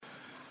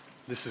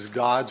This is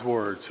God's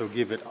word, so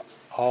give it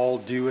all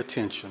due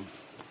attention.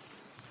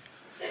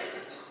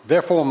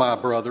 Therefore, my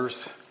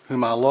brothers,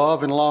 whom I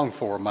love and long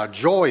for, my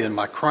joy and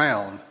my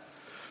crown,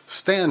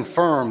 stand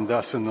firm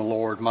thus in the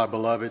Lord, my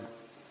beloved.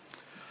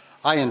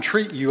 I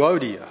entreat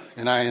Euodia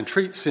and I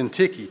entreat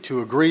Syntyche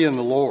to agree in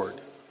the Lord.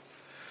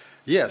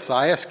 Yes,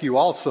 I ask you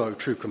also,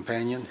 true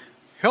companion,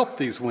 help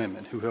these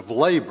women who have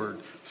labored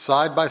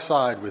side by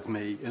side with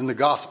me in the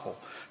gospel,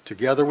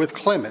 together with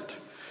Clement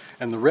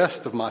and the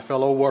rest of my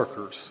fellow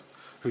workers,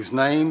 whose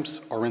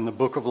names are in the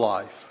book of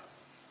life.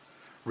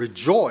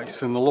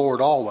 Rejoice in the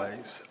Lord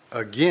always.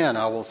 Again,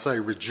 I will say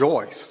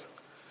rejoice.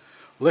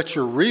 Let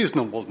your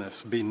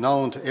reasonableness be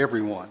known to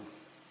everyone.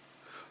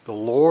 The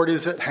Lord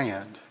is at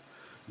hand.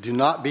 Do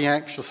not be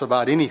anxious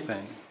about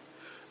anything,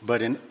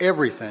 but in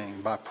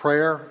everything, by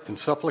prayer and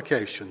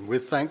supplication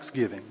with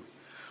thanksgiving,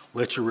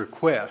 let your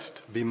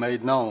request be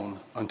made known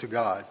unto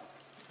God.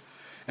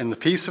 And the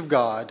peace of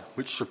God,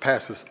 which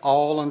surpasses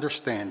all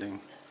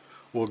understanding,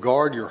 will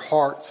guard your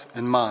hearts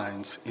and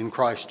minds in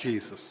Christ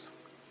Jesus.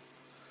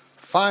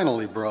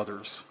 Finally,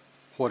 brothers,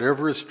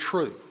 whatever is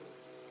true,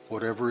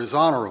 whatever is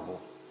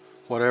honorable,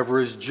 whatever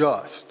is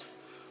just,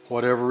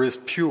 whatever is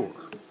pure,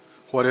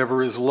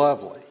 whatever is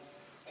lovely,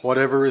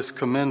 whatever is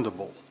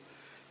commendable,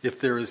 if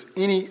there is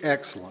any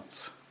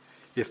excellence,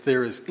 if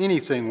there is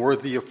anything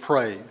worthy of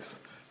praise,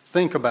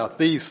 think about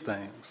these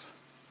things.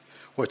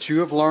 What you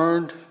have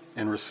learned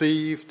and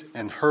received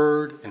and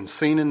heard and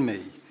seen in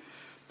me,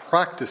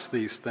 practice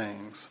these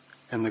things,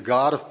 and the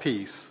God of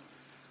peace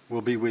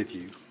will be with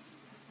you.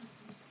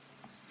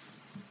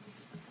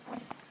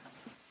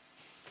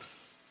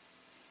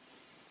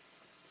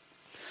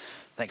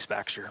 Thanks,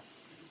 Baxter.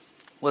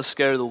 Let's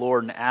go to the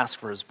Lord and ask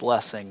for his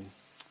blessing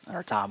in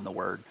our time in the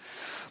Word.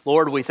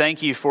 Lord, we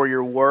thank you for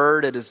your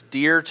Word. It is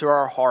dear to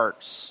our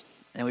hearts.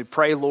 And we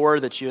pray,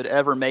 Lord, that you would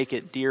ever make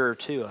it dearer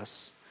to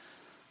us.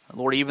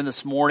 Lord, even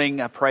this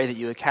morning, I pray that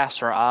you would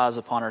cast our eyes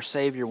upon our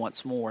Savior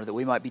once more, that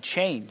we might be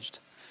changed,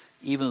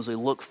 even as we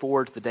look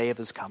forward to the day of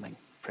his coming.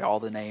 Pray all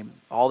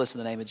this in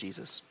the name of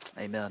Jesus.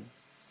 Amen.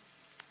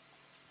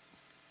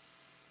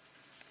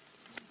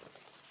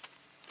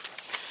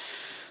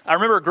 I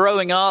remember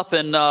growing up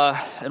and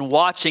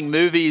watching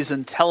movies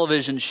and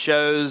television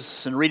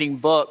shows and reading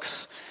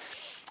books.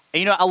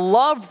 And, I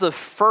loved the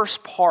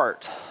first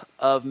part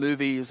of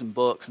movies and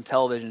books and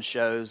television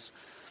shows.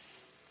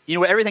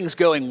 Everything's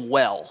going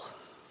well.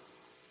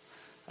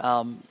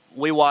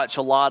 We watch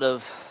a lot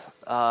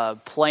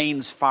of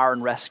Planes, Fire,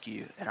 and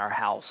Rescue in our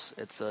house.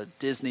 It's a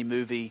Disney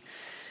movie.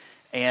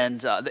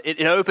 And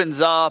it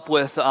opens up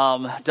with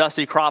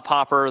Dusty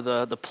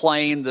Cropphopper, the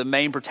plane, the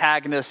main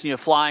protagonist,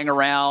 flying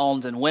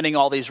around and winning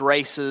all these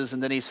races.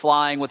 And then he's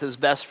flying with his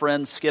best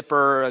friend,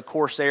 Skipper, a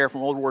Corsair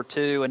from World War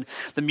II. And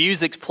the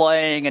music's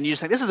playing, and you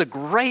just think, this is a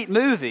great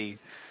movie.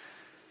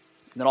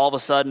 And then all of a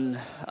sudden,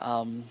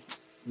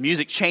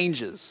 music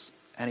changes,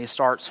 and he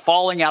starts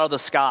falling out of the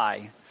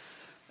sky.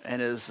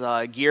 And his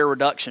gear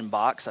reduction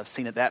box, I've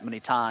seen it that many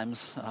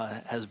times,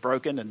 has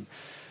broken,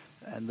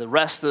 and the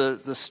rest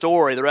of the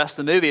story, the rest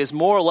of the movie is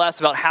more or less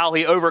about how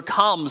he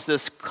overcomes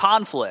this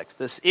conflict,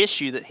 this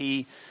issue that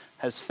he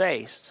has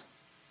faced.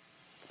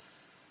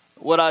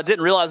 What I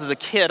didn't realize as a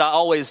kid, I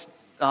always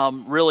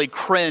really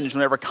cringed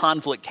whenever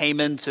conflict came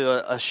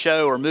into a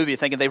show or movie,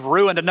 thinking they've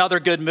ruined another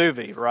good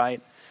movie,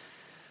 right?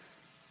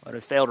 What I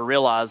failed to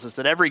realize is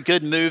that every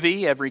good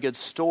movie, every good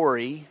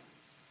story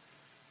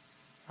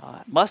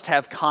must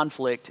have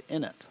conflict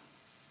in it.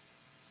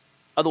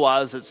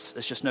 Otherwise, it's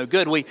just no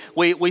good.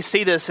 We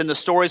see this in the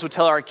stories we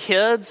tell our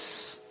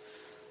kids.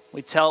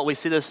 We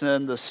see this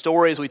in the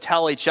stories we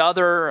tell each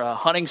other,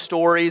 hunting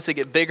stories that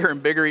get bigger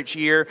and bigger each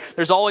year.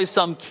 There's always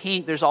some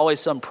kink, there's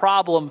always some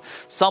problem,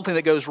 something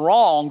that goes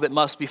wrong that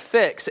must be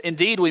fixed.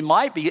 Indeed, we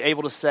might be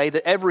able to say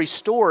that every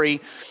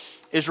story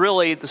is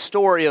really the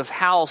story of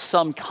how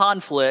some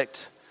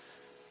conflict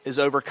is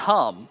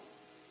overcome,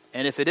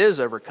 and if it is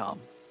overcome.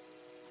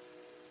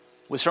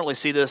 We certainly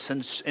see this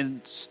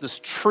in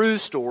this true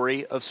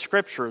story of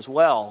Scripture as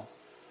well.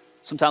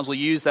 Sometimes we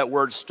use that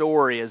word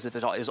story as if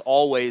it is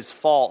always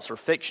false or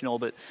fictional,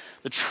 but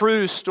the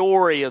true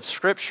story of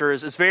Scripture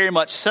is very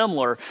much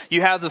similar. You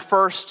have the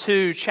first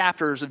 2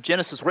 chapters of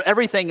Genesis where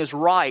everything is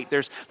right.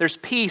 There's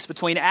peace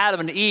between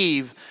Adam and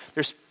Eve.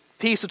 There's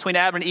peace between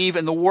Adam and Eve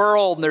and the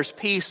world, and there's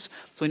peace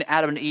between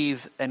Adam and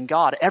Eve and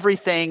God.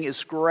 Everything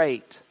is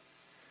great.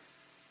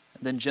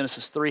 And then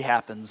Genesis 3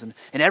 happens, and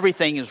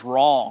everything is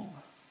wrong.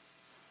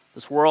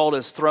 This world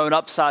is thrown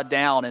upside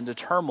down into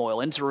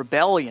turmoil, into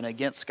rebellion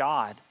against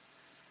God.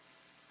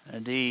 And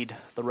indeed,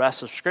 the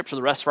rest of Scripture,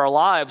 the rest of our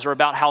lives are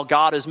about how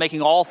God is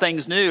making all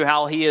things new,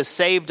 how he has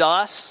saved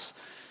us,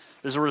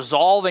 is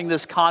resolving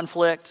this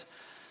conflict,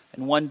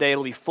 and one day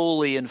it'll be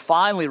fully and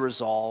finally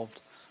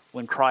resolved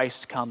when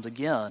Christ comes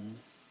again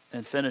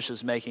and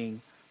finishes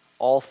making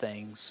all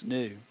things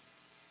new.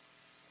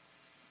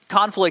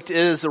 Conflict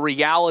is the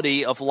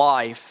reality of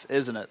life,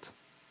 isn't it?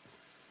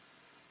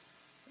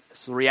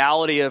 It's the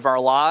reality of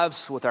our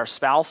lives with our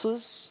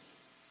spouses,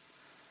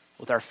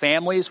 with our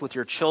families, with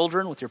your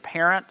children, with your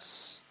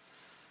parents.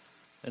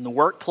 in the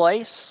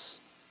workplace,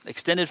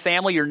 extended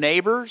family, your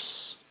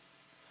neighbors.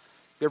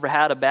 You ever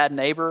had a bad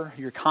neighbor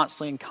you're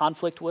constantly in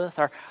conflict with?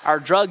 Our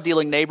drug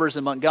dealing neighbors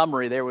in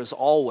Montgomery, there was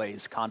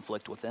always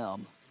conflict with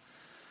them.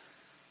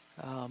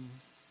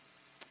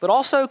 But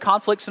also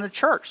conflicts in a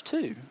church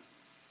too.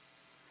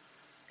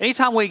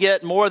 Anytime we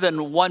get more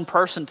than one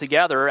person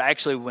together,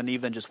 actually when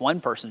even just one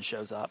person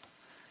shows up,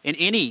 in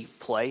any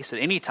place, at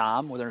any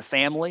time, whether in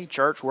family,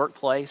 church,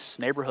 workplace,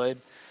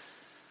 neighborhood,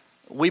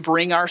 we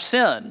bring our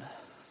sin.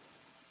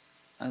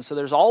 And so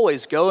there's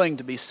always going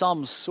to be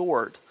some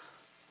sort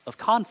of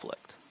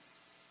conflict.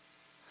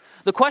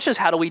 The question is,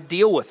 how do we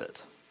deal with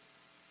it?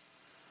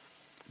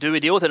 Do we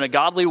deal with it in a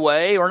godly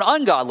way or an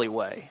ungodly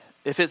way?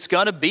 If it's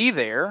going to be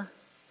there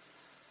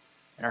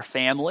in our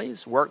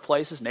families,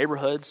 workplaces,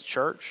 neighborhoods,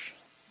 church,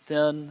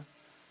 then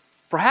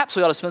perhaps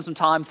we ought to spend some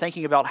time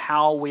thinking about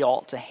how we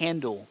ought to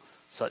handle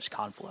such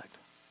conflict.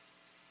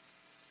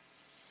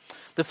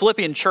 The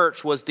Philippian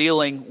church was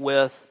dealing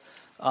with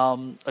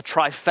a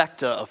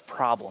trifecta of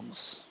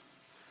problems.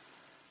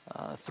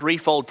 A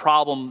threefold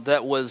problem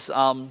that was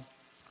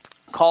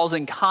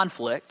causing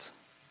conflict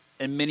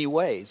in many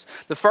ways.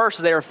 The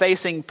first, they are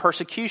facing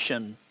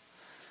persecution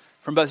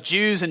from both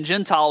Jews and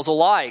Gentiles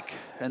alike,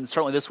 and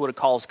certainly this would have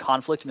caused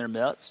conflict in their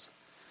midst,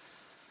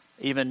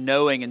 even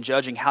knowing and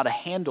judging how to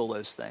handle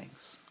those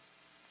things.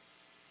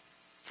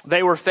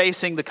 They were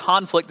facing the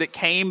conflict that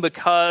came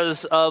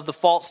because of the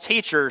false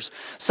teachers,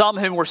 some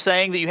whom were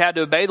saying that you had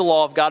to obey the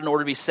law of God in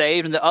order to be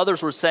saved, and the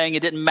others were saying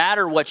it didn't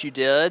matter what you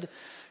did,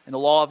 and the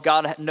law of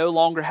God no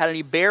longer had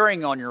any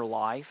bearing on your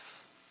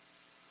life.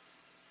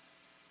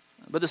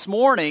 But this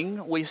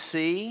morning, we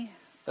see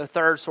a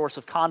third source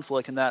of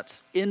conflict, and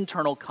that's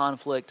internal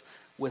conflict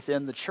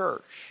within the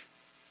church.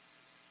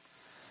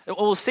 And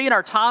we'll see in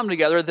our time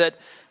together that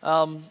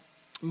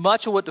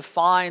much of what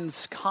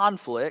defines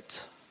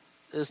conflict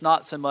is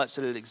not so much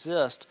that it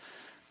exists,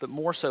 but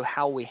more so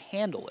how we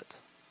handle it.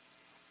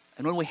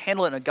 And when we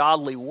handle it in a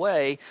godly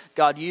way,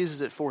 God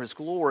uses it for His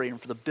glory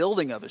and for the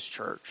building of His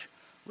church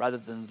rather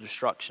than the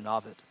destruction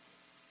of it.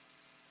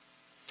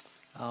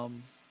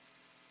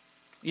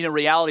 In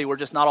reality, we're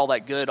just not all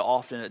that good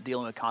often at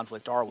dealing with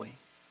conflict, are we?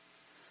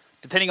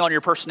 Depending on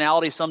your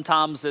personality,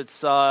 sometimes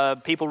it's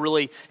people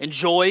really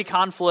enjoy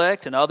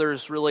conflict and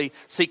others really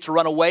seek to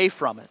run away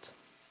from it.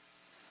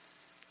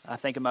 I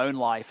think in my own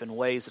life in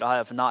ways that I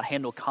have not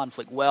handled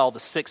conflict well. The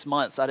 6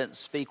 months I didn't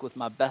speak with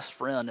my best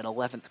friend in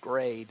 11th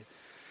grade.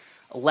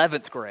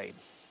 11th grade,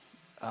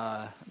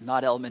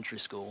 not elementary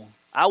school.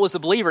 I was the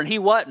believer and he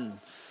wasn't.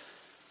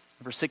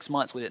 For 6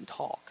 months we didn't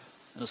talk.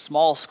 In a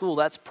small school,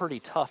 that's pretty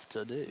tough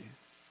to do.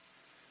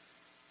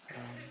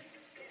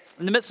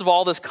 In the midst of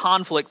all this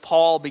conflict,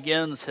 Paul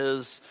begins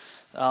his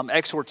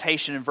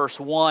exhortation in verse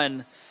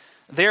 1.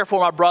 Therefore,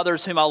 my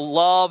brothers, whom I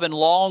love and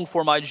long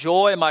for, my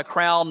joy and my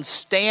crown,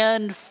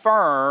 stand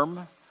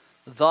firm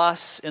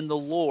thus in the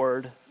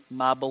Lord,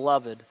 my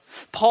beloved.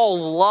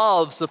 Paul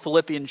loves the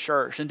Philippian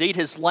church. Indeed,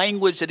 his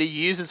language that he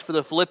uses for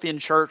the Philippian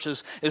church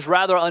is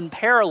rather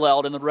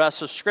unparalleled in the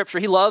rest of Scripture.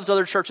 He loves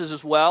other churches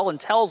as well and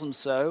tells them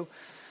so.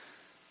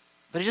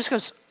 But he just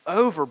goes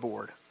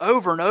overboard,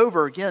 over and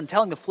over again,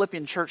 telling the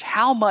Philippian church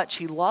how much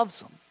he loves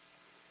them.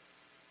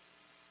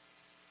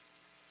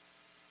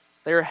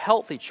 They're a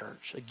healthy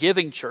church, a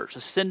giving church,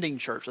 a sending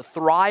church, a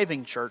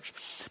thriving church,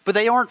 but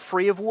they aren't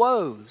free of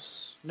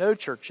woes. No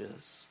church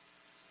is.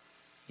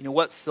 You know,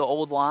 what's the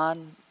old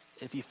line?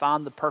 If you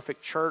find the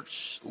perfect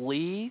church,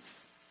 leave,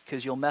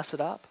 because you'll mess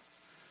it up.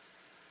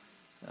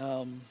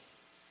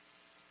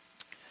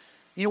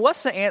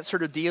 What's the answer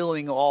to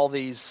dealing with all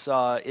these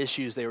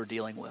issues they were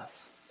dealing with?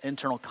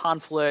 Internal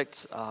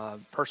conflict,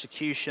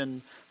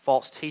 persecution,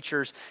 false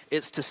teachers.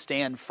 It's to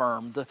stand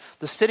firm.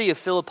 The city of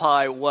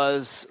Philippi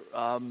was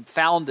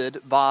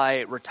founded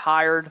by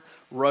retired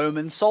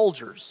Roman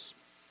soldiers.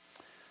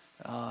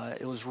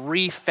 It was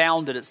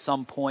refounded at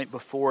some point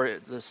before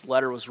this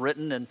letter was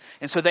written.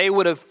 And so they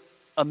would have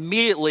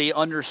immediately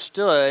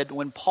understood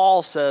when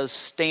Paul says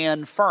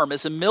stand firm.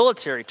 It's a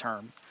military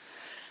term.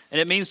 And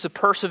it means to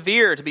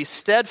persevere, to be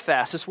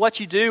steadfast. It's what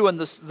you do when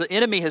the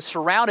enemy has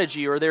surrounded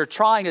you or they're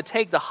trying to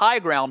take the high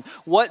ground.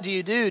 What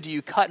do? Do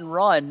you cut and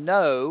run?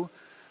 No,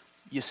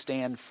 you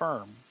stand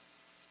firm.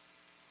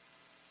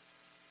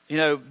 You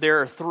know,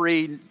 there are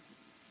three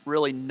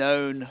really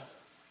known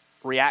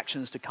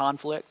reactions to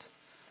conflict.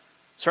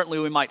 Certainly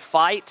we might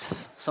fight.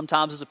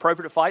 Sometimes it's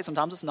appropriate to fight,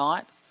 sometimes it's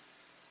not.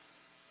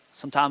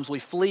 Sometimes we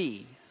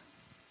flee.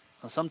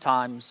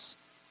 Sometimes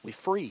we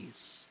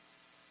freeze.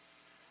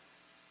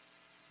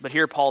 But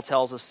here Paul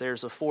tells us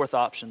there's a fourth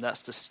option,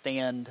 that's to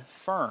stand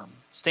firm.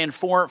 Stand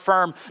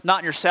firm, not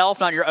in yourself,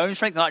 not in your own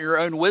strength, not in your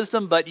own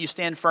wisdom, but you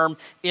stand firm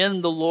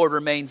in the Lord,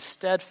 remain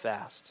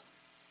steadfast.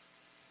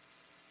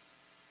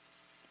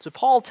 So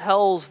Paul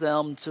tells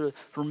them to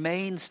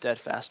remain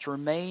steadfast, to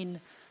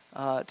remain,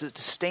 to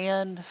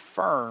stand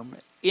firm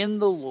in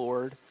the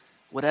Lord,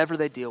 whatever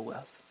they deal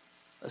with,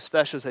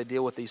 especially as they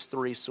deal with these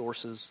three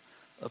sources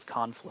of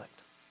conflict.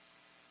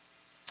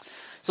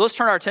 So let's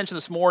turn our attention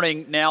this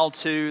morning now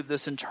to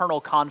this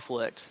internal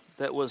conflict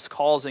that was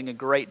causing a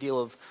great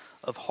deal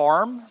of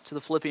harm to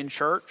the Philippian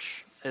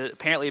church. It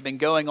apparently had been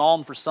going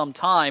on for some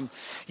time.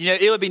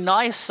 It would be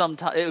nice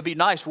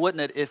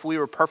wouldn't it, if we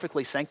were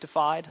perfectly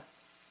sanctified?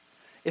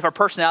 If our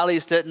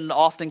personalities didn't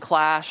often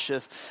clash,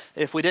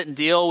 if we didn't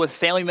deal with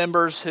family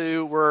members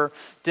who were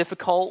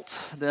difficult,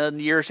 then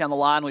years down the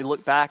line we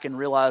look back and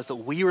realize that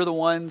we were the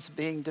ones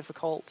being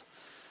difficult.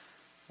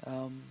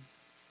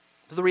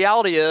 But the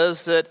reality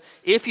is that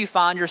if you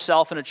find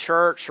yourself in a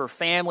church or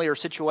family or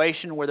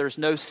situation where there's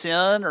no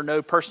sin or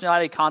no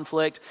personality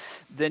conflict,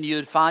 then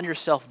you'd find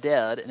yourself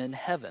dead and in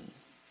heaven,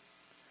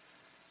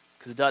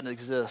 because it doesn't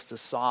exist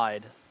this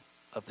side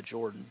of the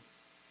Jordan.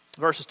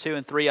 Verses 2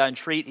 and 3, I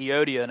entreat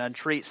Euodia and I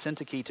entreat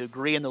Syntyche to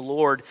agree in the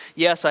Lord.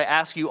 Yes, I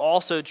ask you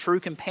also, true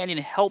companion,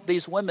 help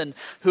these women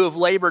who have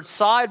labored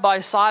side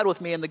by side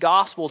with me in the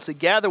gospel,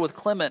 together with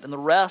Clement and the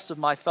rest of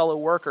my fellow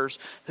workers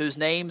whose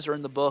names are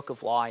in the book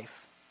of life.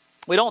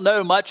 We don't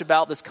know much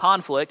about this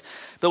conflict,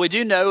 but we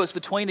do know it's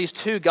between these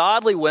two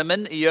godly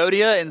women,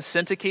 Euodia and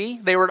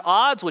Syntyche. They were at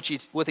odds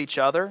with each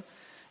other,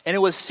 and it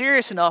was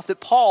serious enough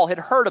that Paul had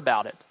heard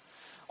about it,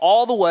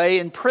 all the way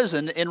in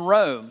prison in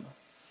Rome.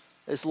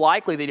 It's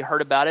likely that he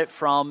heard about it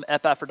from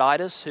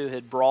Epaphroditus, who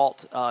had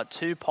brought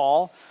to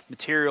Paul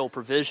material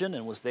provision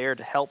and was there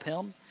to help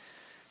him.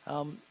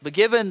 But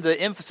given the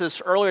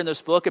emphasis earlier in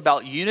this book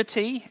about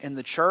unity in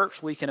the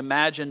church, we can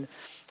imagine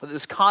that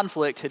this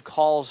conflict had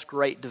caused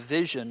great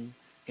division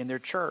in their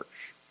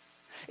church.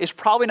 It's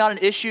probably not an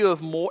issue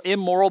of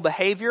immoral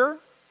behavior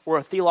or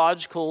a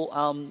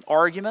theological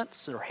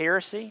arguments or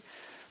heresy,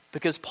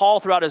 because Paul,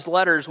 throughout his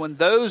letters, when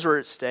those are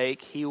at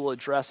stake, he will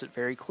address it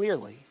very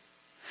clearly.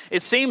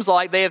 It seems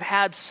like they have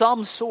had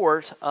some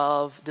sort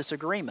of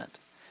disagreement,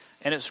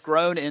 and it's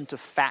grown into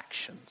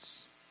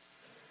factions.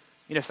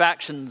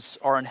 Factions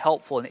are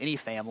unhelpful in any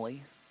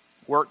family,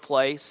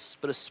 workplace,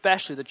 but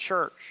especially the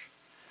church.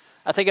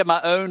 I think of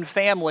my own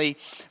family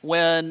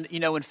when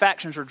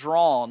factions are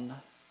drawn,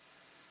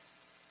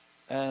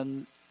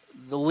 and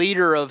the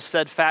leader of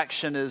said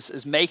faction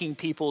is making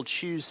people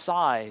choose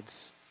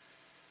sides.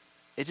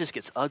 It just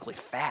gets ugly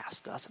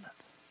fast, doesn't it?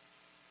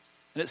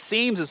 And it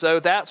seems as though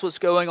that's what's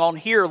going on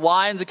here.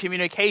 Lines of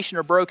communication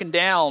are broken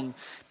down.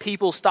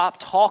 People stop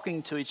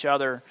talking to each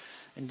other.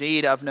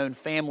 Indeed, I've known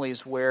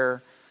families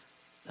where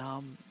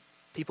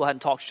people hadn't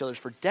talked to each other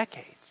for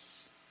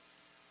decades.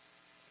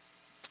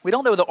 We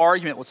don't know what the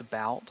argument was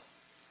about,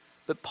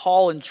 but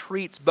Paul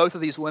entreats both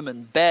of these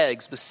women,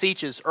 begs,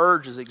 beseeches,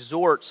 urges,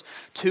 exhorts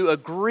to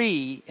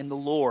agree in the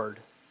Lord,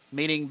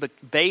 meaning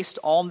based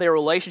on their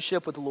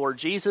relationship with the Lord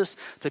Jesus,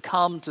 to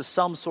come to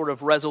some sort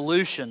of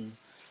resolution,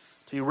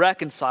 to be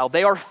reconciled.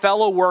 They are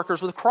fellow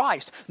workers with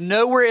Christ.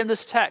 Nowhere in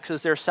this text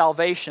is their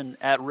salvation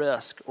at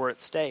risk or at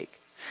stake.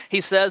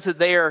 He says that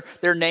their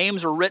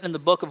names are written in the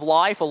book of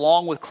life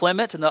along with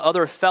Clement and the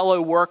other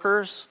fellow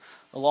workers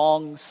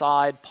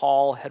alongside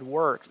Paul had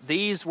worked.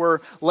 These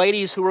were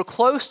ladies who were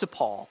close to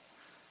Paul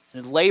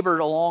and had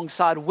labored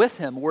alongside with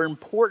him, were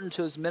important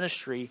to his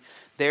ministry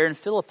there in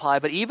Philippi.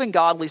 But even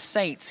godly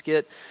saints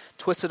get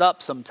twisted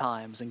up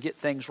sometimes and get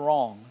things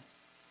wrong.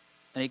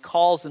 And he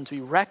calls them to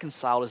be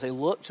reconciled as they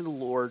look to the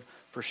Lord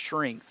for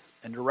strength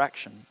and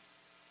direction.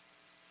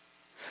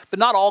 But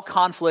not all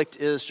conflict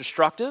is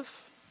destructive.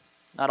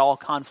 Not all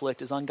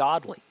conflict is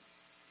ungodly.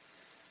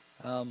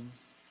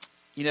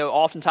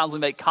 Oftentimes we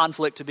make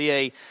conflict to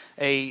be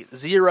a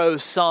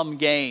zero-sum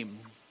game.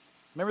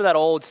 Remember that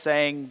old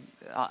saying,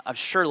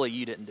 surely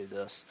you didn't do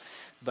this,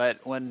 but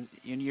when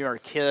you were a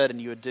kid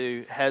and you would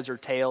do heads or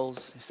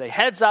tails, you say,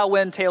 heads I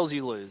win, tails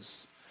you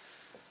lose.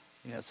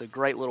 It's a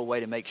great little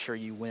way to make sure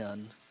you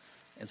win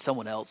and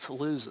someone else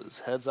loses.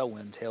 Heads I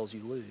win, tails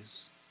you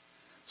lose.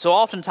 So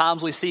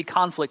oftentimes we see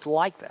conflict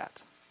like that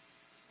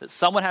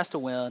someone has to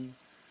win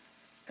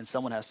and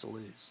someone has to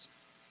lose.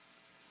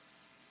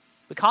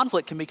 But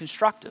conflict can be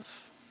constructive.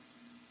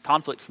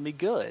 Conflict can be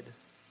good.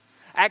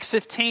 Acts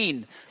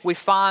 15, we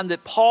find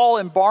that Paul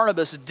and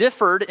Barnabas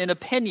differed in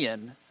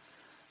opinion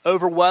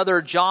over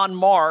whether John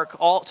Mark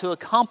ought to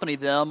accompany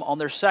them on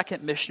their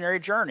second missionary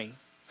journey.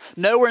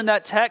 Nowhere in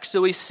that text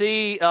do we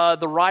see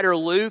the writer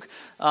Luke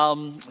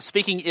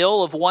speaking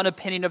ill of one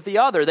opinion of the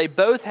other. They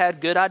both had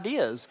good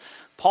ideas.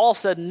 Paul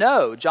said,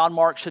 no, John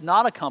Mark should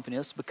not accompany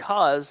us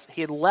because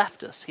he had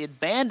left us. He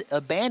had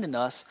abandoned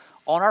us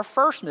on our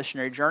first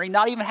missionary journey,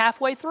 not even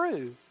halfway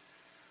through.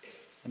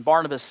 And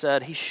Barnabas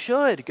said, he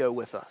should go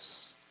with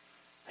us.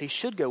 He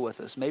should go with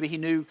us. Maybe he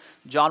knew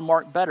John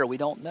Mark better. We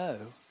don't know.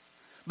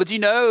 But do you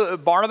know,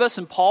 Barnabas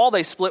and Paul,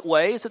 they split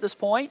ways at this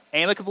point,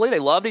 amicably. They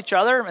loved each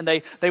other, and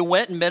they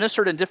went and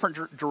ministered in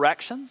different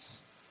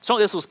directions. So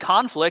this was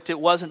conflict. It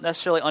wasn't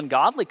necessarily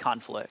ungodly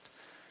conflict,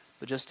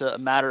 but just a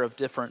matter of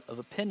different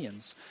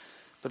opinions.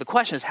 But the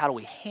question is, how do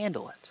we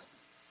handle it?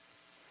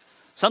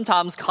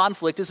 Sometimes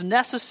conflict is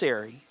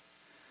necessary.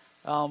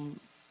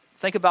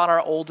 Think about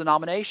our old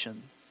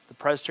denomination, the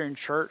Presbyterian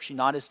Church,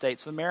 United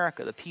States of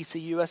America, the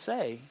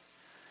PCUSA.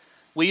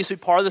 We used to be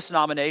part of this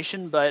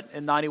denomination, but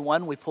in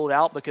 91 we pulled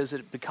out because it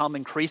had become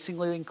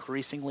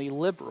increasingly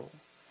liberal.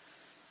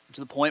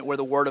 to the point where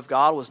the Word of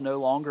God was no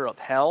longer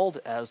upheld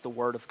as the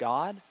Word of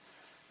God.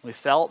 We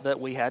felt that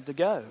we had to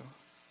go.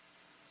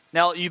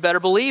 Now, you better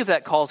believe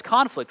that caused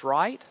conflict,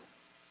 right?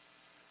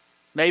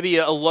 Maybe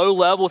a low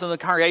level within the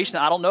congregation.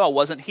 I don't know. I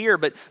wasn't here.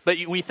 But when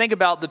you think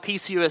about the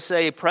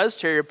PCUSA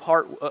Presbytery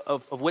part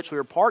of which we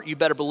were part, you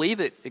better believe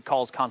it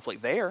caused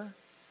conflict there.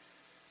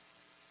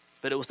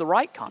 But it was the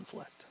right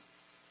conflict.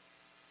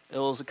 It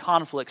was a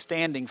conflict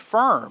standing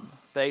firm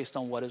based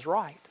on what is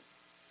right.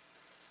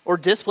 Or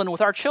discipline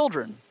with our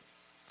children.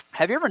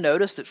 Have you ever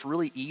noticed it's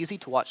really easy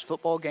to watch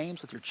football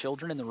games with your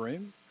children in the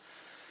room?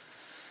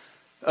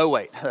 Oh,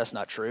 wait, that's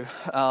not true.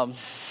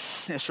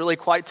 It's really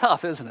quite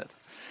tough, isn't it?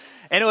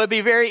 And it would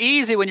be very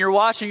easy when you're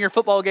watching your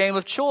football game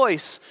of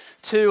choice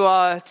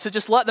to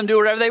just let them do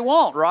whatever they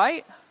want,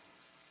 right?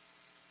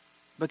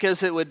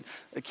 Because it would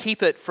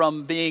keep it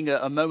from being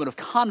a moment of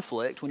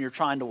conflict when you're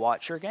trying to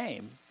watch your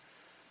game.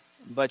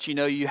 But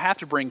you have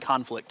to bring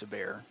conflict to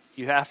bear.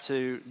 You have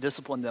to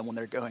discipline them when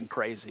they're going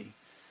crazy,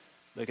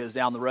 because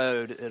down the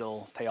road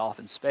it'll pay off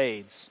in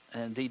spades.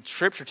 And indeed,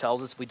 Scripture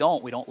tells us if we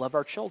don't love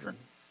our children.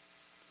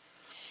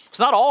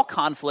 So not all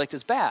conflict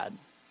is bad.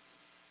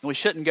 And we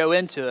shouldn't go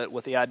into it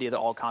with the idea that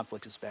all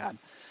conflict is bad.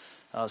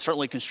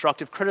 Certainly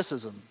constructive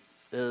criticism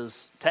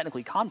is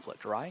technically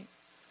conflict, right?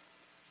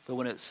 But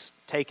when it's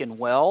taken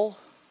well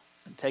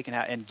and taken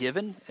out and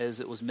given as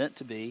it was meant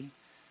to be,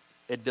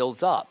 it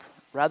builds up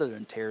rather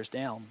than tears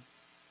down.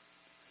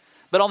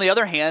 But on the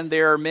other hand,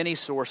 there are many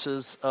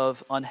sources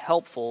of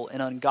unhelpful and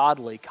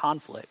ungodly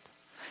conflict.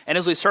 And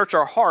as we search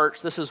our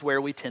hearts, this is where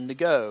we tend to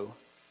go,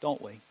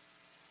 don't we?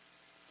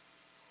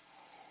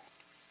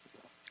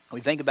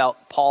 We think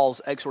about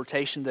Paul's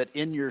exhortation that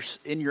in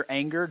your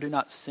anger, do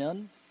not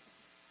sin.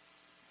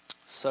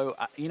 So,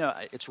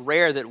 it's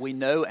rare that we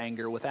know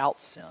anger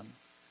without sin.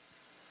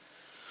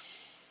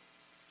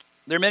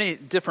 There are many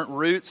different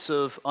roots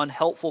of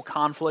unhelpful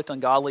conflict,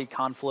 ungodly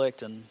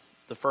conflict, and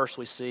the first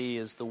we see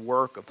is the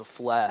work of the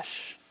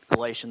flesh.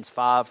 Galatians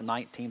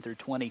 5:19 through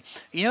 20.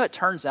 It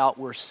turns out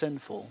we're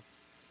sinful,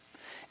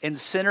 and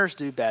sinners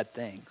do bad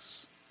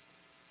things.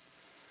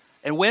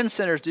 And when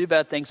sinners do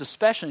bad things,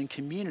 especially in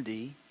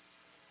community,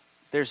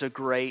 there's a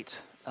great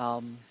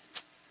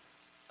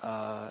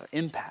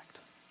impact.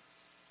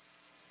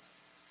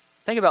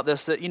 Think about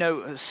this, that,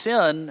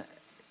 sin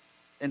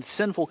and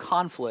sinful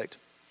conflict,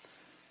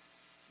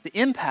 the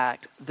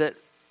impact that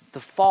the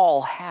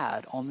fall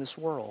had on this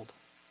world.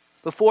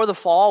 Before the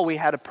fall, we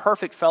had a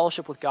perfect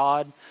fellowship with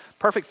God,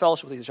 perfect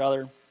fellowship with each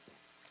other,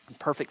 and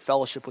perfect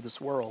fellowship with this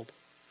world.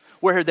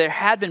 Where there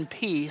had been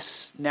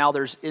peace, now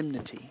there's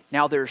enmity,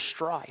 now there's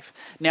strife,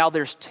 now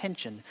there's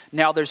tension,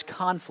 now there's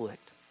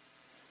conflict.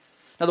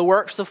 Now, the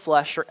works of the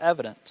flesh are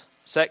evident.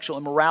 Sexual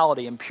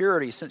immorality,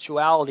 impurity,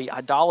 sensuality,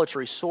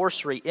 idolatry,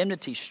 sorcery,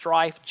 enmity,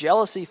 strife,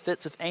 jealousy,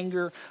 fits of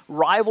anger,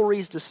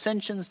 rivalries,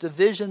 dissensions,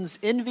 divisions,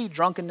 envy,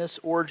 drunkenness,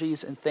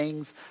 orgies, and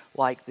things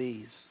like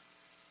these.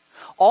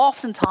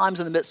 Oftentimes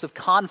in the midst of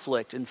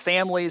conflict in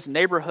families,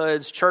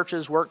 neighborhoods,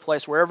 churches,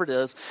 workplace, wherever it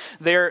is,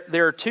 there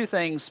are two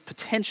things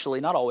potentially,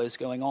 not always,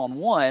 going on.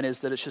 One is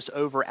that it's just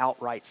over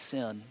outright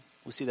sin.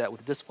 We see that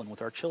with discipline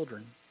with our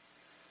children.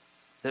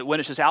 That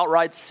when it's just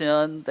outright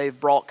sin, they've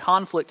brought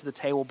conflict to the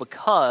table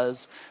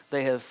because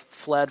they have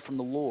fled from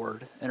the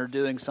Lord and are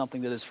doing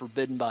something that is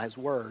forbidden by His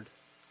Word.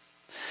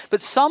 But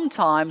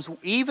sometimes,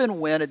 even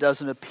when it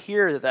doesn't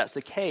appear that that's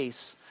the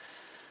case,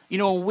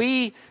 when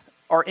we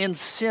are in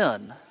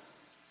sin,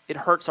 it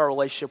hurts our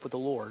relationship with the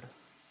Lord.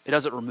 It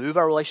doesn't remove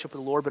our relationship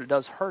with the Lord, but it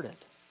does hurt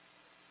it.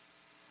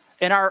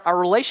 And our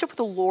relationship with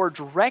the Lord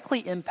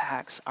directly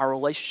impacts our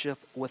relationship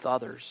with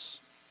others.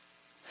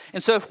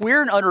 And so if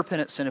we're in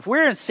unrepentant sin, if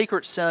we're in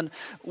secret sin,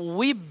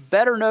 we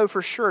better know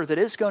for sure that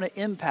it's going to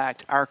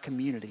impact our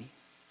community.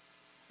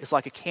 It's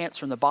like a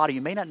cancer in the body.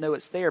 You may not know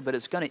it's there, but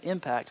it's going to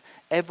impact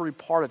every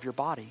part of your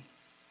body.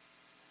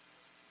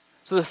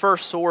 So the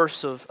first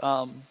source of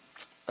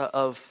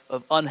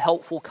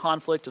unhelpful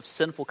conflict, of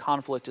sinful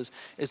conflict,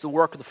 is the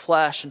work of the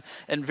flesh,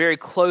 and very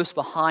close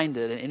behind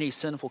it in any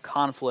sinful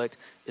conflict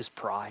is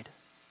pride.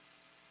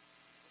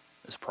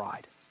 Is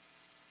pride.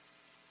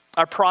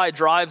 Our pride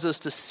drives us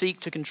to seek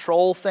to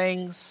control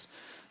things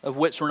of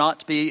which we're not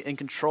to be in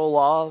control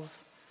of,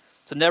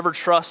 to never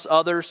trust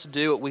others to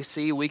do what we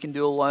see we can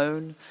do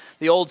alone.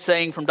 The old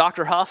saying from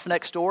Dr. Huff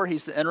next door,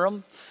 he's the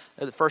interim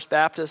at the First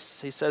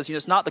Baptist, he says,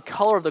 it's not the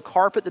color of the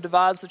carpet that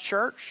divides the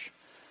church,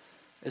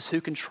 it's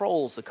who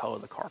controls the color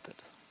of the carpet.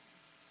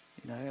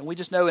 And we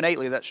just know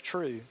innately that's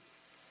true.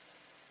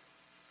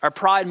 Our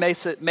pride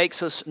makes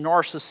us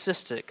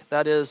narcissistic.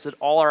 That is, that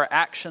all our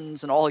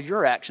actions, and all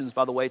your actions,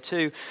 by the way,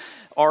 too,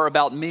 are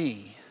about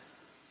me.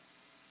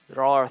 That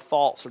all our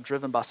thoughts are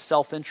driven by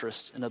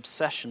self-interest and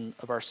obsession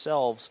of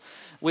ourselves.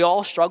 We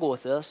all struggle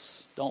with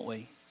this, don't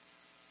we?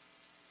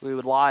 We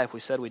would lie if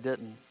we said we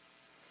didn't.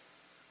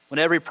 When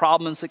every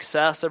problem and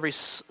success, every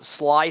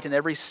slight and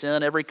every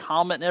sin, every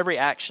comment and every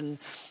action,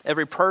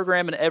 every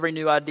program and every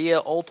new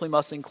idea ultimately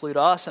must include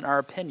us and our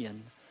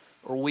opinion,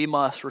 or we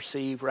must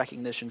receive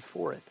recognition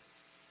for it.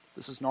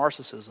 This is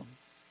narcissism.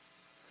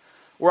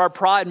 or our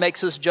pride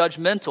makes us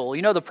judgmental.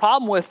 You know, the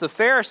problem with the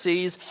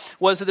Pharisees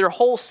was that their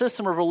whole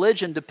system of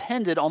religion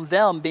depended on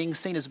them being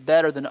seen as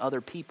better than other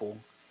people.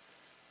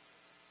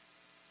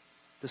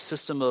 The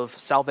system of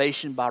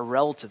salvation by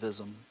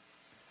relativism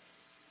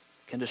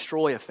can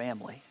destroy a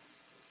family,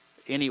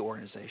 any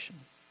organization.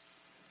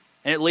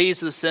 And it leads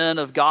to the sin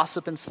of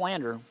gossip and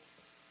slander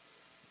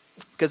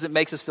because it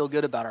makes us feel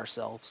good about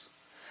ourselves.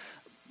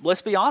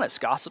 Let's be honest,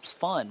 gossip's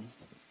fun.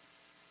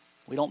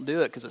 We don't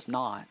do it because it's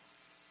not.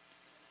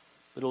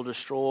 But it'll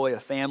destroy a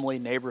family,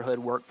 neighborhood,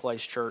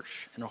 workplace,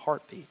 church in a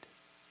heartbeat.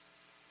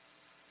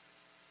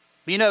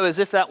 But you know, as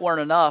if that weren't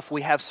enough,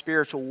 we have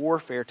spiritual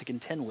warfare to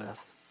contend with.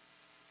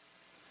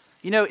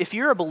 You know, if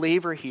you're a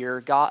believer here,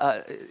 and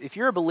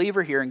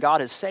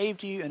God has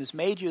saved you and has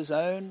made you his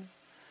own,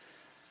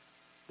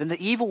 then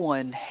the evil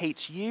one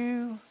hates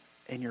you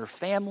and your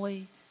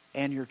family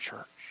and your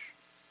church.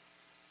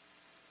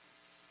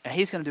 And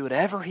he's going to do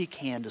whatever he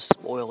can to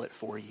spoil it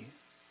for you.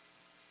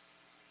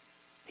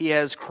 He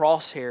has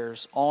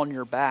crosshairs on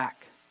your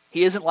back.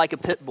 He isn't like a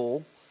pit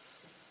bull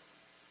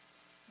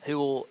who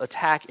will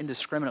attack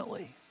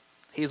indiscriminately.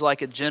 He's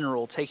like a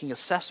general taking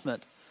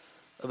assessment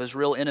of his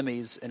real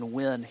enemies and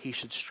when he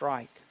should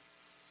strike.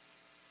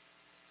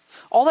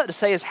 All that to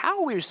say is, how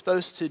are we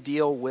supposed to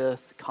deal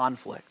with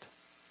conflict?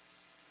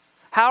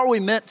 How are we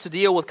meant to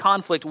deal with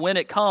conflict when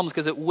it comes?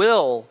 Because it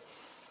will.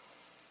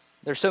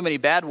 There's so many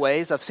bad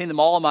ways. I've seen them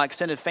all in my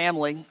extended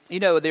family.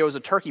 You know, there was a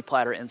turkey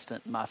platter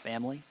incident in my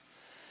family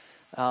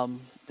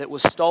that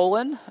was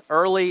stolen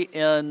early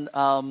in,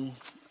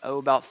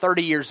 about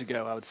 30 years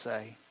ago, I would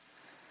say.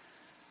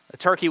 A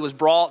turkey was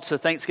brought to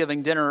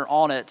Thanksgiving dinner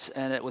on it,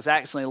 and it was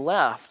accidentally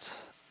left.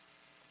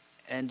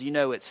 And, you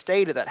know, it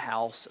stayed at that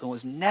house and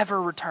was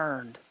never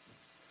returned.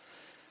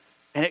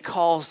 And it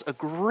caused a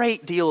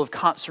great deal of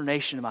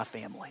consternation in my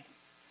family,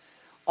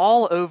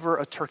 all over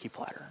a turkey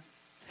platter.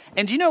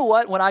 And do you know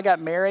what? When I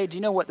got married, do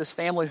you know what this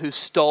family who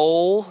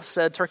stole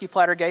said turkey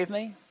platter gave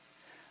me?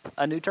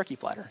 A new turkey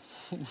platter.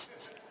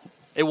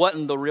 It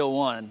wasn't the real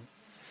one.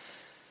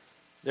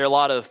 There are a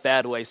lot of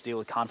bad ways to deal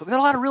with conflict. There are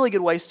a lot of really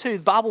good ways too.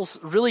 The Bible's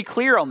really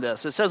clear on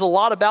this. It says a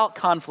lot about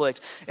conflict.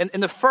 And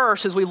the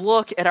first, as we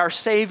look at our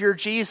Savior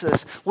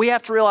Jesus, we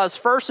have to realize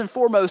first and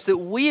foremost that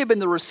we have been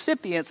the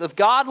recipients of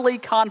godly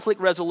conflict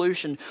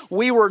resolution.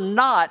 We were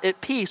not at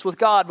peace with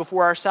God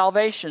before our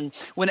salvation.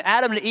 When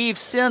Adam and Eve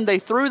sinned, they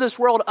threw this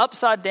world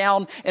upside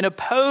down and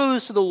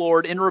opposed to the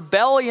Lord in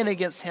rebellion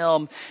against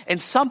him. And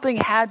something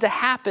had to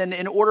happen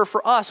in order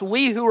for us,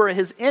 we who are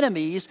his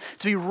enemies,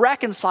 to be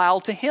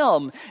reconciled to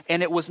him.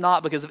 And it was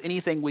not because of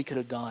anything we could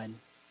have done.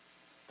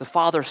 The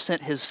Father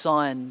sent his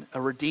Son,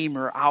 a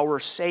Redeemer, our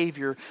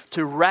Savior,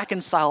 to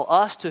reconcile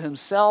us to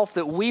himself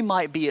that we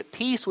might be at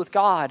peace with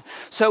God.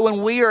 So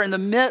when we are in the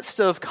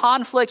midst of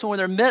conflict, when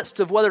we're in the midst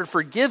of whether to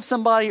forgive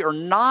somebody or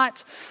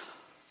not,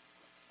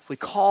 if we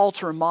call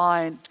to our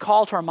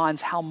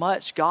minds how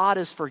much God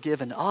has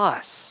forgiven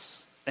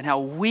us and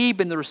how we've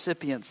been the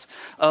recipients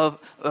of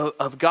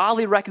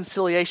godly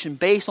reconciliation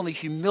based on the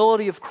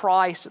humility of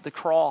Christ at the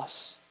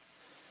cross,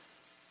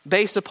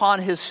 based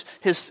upon his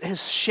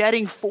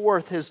shedding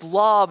forth his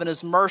love and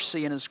his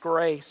mercy and his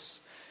grace,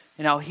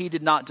 and how he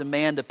did not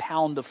demand a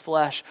pound of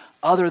flesh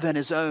other than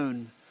his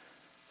own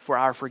for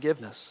our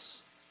forgiveness.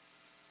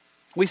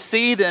 We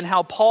see then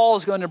how Paul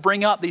is going to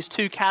bring up these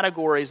two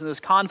categories in this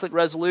conflict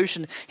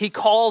resolution. He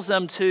calls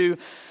them to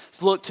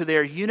look to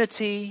their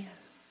unity,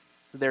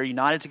 they're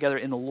united together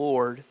in the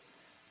Lord,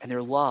 and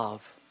their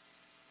love.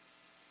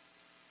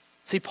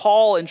 See,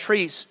 Paul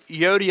entreats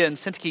Euodia and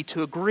Syntyche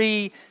to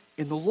agree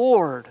in the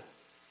Lord.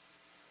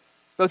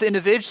 Both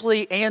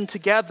individually and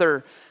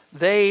together,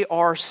 they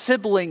are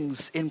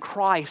siblings in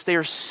Christ. They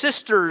are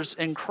sisters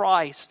in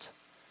Christ.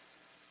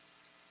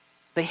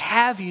 They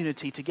have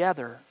unity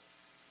together.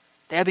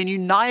 They have been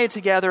united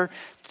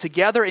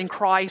together in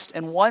Christ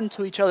and one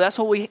to each other. That's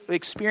what we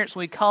experience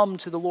when we come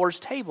to the Lord's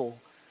table.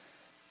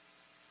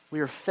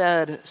 We are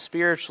fed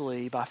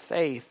spiritually by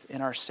faith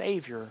in our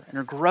Savior and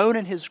are grown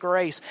in his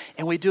grace.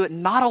 And we do it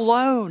not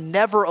alone,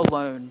 never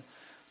alone,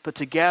 but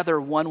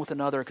together one with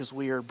another because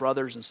we are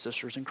brothers and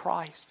sisters in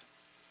Christ.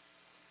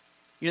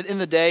 You know, in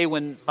the day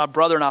when my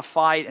brother and I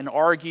fight and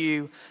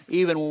argue,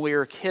 even when we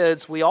were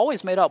kids, we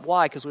always made up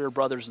why, because we were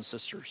brothers and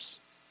sisters.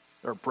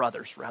 Or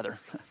brothers, rather.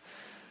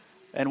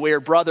 And we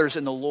are brothers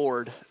in the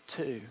Lord,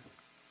 too.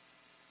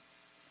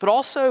 But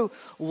also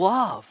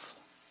love.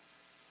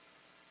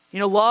 You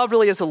know, love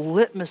really is a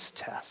litmus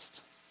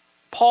test.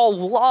 Paul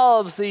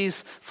loves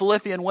these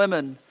Philippian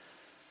women.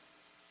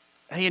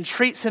 And he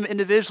entreats them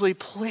individually,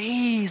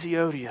 please,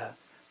 Euodia,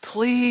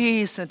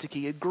 please,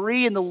 Syntyche,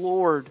 agree in the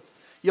Lord.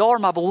 Y'all are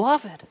my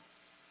beloved.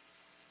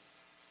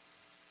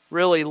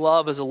 Really,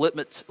 love is a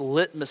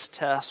litmus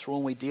test for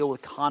when we deal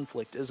with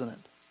conflict, isn't it?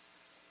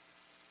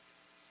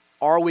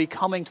 Are we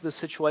coming to the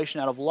situation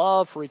out of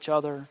love for each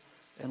other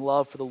and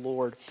love for the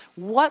Lord?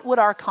 What would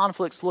our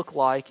conflicts look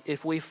like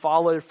if we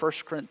followed 1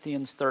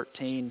 Corinthians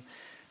 13?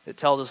 It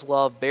tells us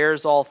love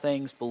bears all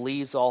things,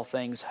 believes all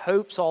things,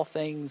 hopes all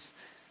things,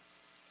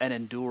 and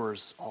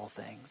endures all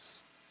things.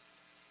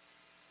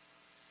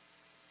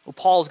 Well,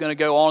 Paul's going to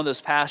go on in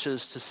this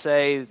passage to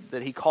say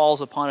that he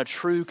calls upon a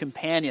true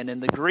companion.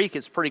 In the Greek,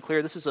 it's pretty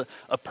clear this is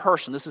a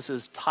person. This is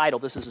his title.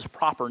 This is his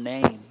proper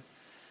name.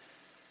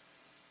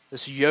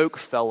 This yoke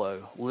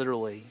fellow,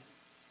 literally.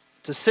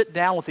 To sit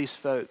down with these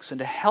folks and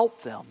to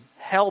help them,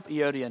 help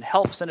Euodia and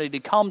help Syntyche to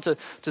come to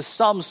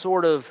some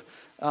sort of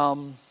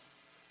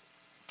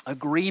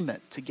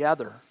agreement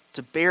together,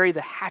 to bury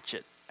the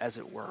hatchet, as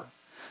it were.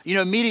 You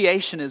know,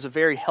 mediation is a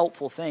very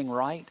helpful thing,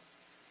 right?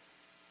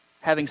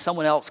 Having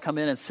someone else come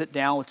in and sit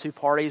down with two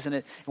parties.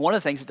 And one of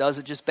the things it does,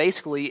 it just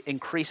basically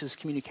increases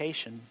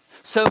communication.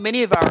 So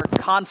many of our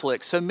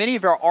conflicts, so many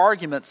of our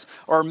arguments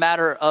are a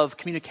matter of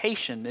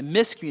communication and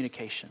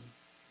miscommunication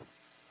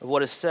of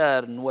what is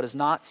said and what is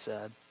not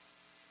said.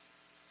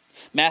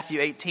 Matthew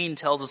 18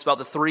 tells us about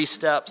the 3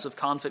 steps of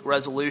conflict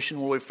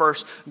resolution, where we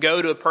first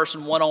go to a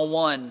person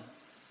one-on-one.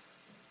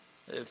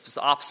 If it's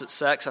the opposite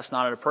sex, that's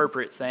not an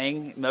appropriate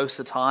thing most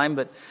of the time,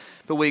 but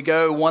we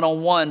go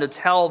one-on-one to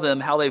tell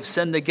them how they've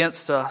sinned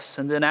against us.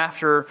 And then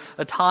after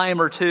a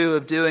time or two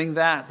of doing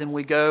that, then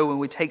we go and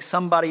we take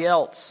somebody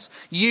else.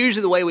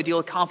 Usually the way we deal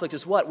with conflict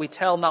is what? We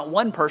tell not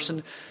one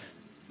person,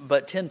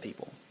 but 10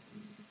 people.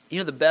 You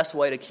know the best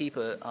way to keep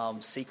a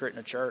secret in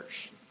a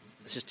church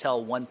is just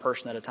tell one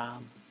person at a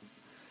time.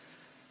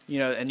 You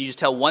know, and you just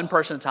tell one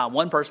person at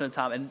a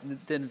time, and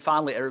then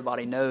finally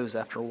everybody knows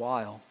after a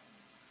while.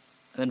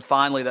 And then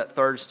finally, that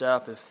third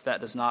step, if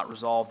that does not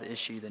resolve the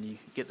issue, then you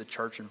get the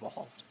church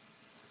involved.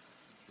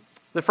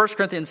 The 1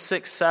 Corinthians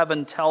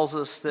 6:7 tells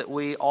us that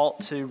we ought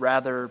to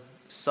rather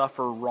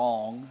suffer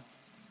wrong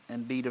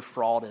and be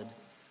defrauded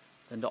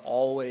than to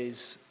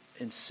always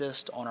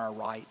insist on our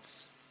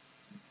rights.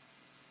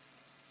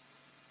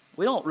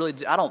 We don't really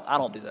I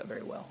don't do that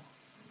very well.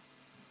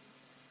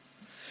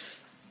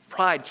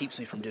 Pride keeps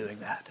me from doing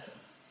that.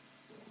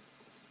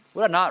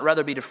 Would I not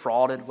rather be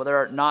defrauded? Would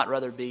I not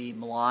rather be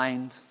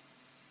maligned?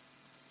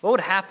 What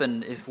would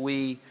happen if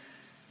we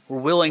were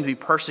willing to be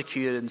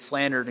persecuted and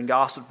slandered and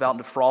gossiped about and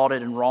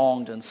defrauded and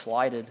wronged and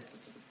slighted?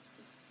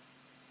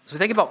 As we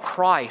think about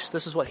Christ,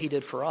 this is what he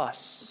did for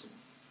us.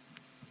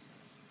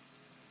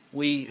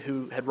 We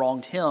who had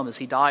wronged him, as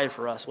he died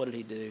for us, what did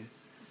he do?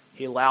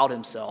 He allowed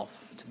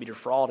himself to be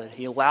defrauded.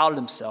 He allowed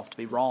himself to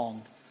be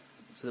wronged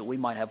so that we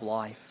might have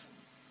life.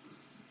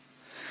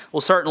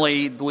 Well,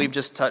 certainly we've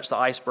just touched the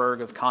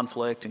iceberg of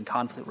conflict and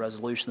conflict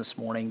resolution this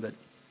morning, but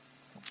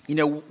you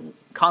know,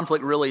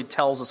 conflict really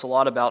tells us a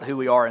lot about who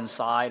we are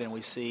inside, and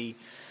we see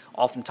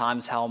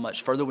oftentimes how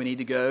much further we need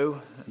to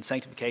go in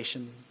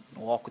sanctification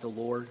and walk with the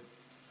Lord.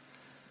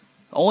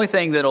 The only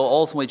thing that will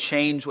ultimately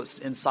change what's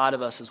inside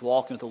of us is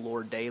walking with the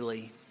Lord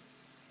daily.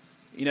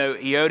 You know,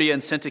 Euodia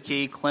and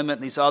Syntyche, Clement,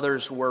 and these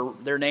others,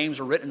 their names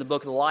were written in the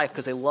book of the life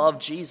because they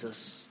loved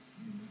Jesus.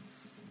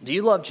 Do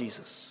you love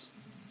Jesus?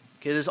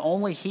 It is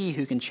only he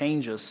who can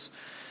change us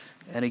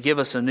and to give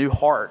us a new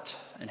heart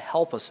and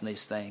help us in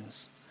these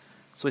things.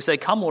 So we say,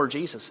 come, Lord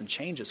Jesus, and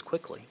change us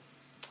quickly.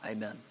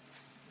 Amen.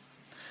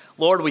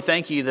 Lord, we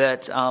thank you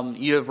that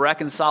you have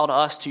reconciled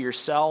us to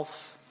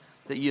yourself,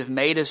 that you have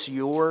made us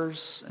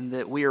yours, and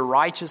that we are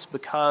righteous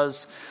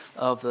because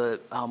of the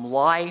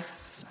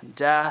life,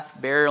 death,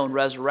 burial, and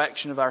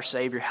resurrection of our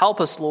Savior.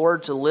 Help us,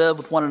 Lord, to live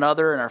with one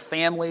another in our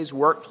families,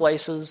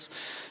 workplaces,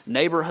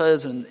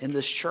 neighborhoods, and in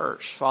this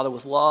church, Father,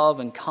 with love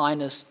and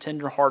kindness,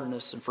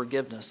 tenderheartedness, and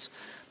forgiveness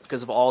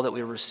because of all that we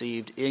have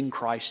received in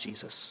Christ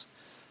Jesus.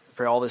 I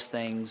pray all these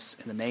things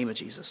in the name of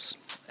Jesus.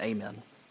 Amen.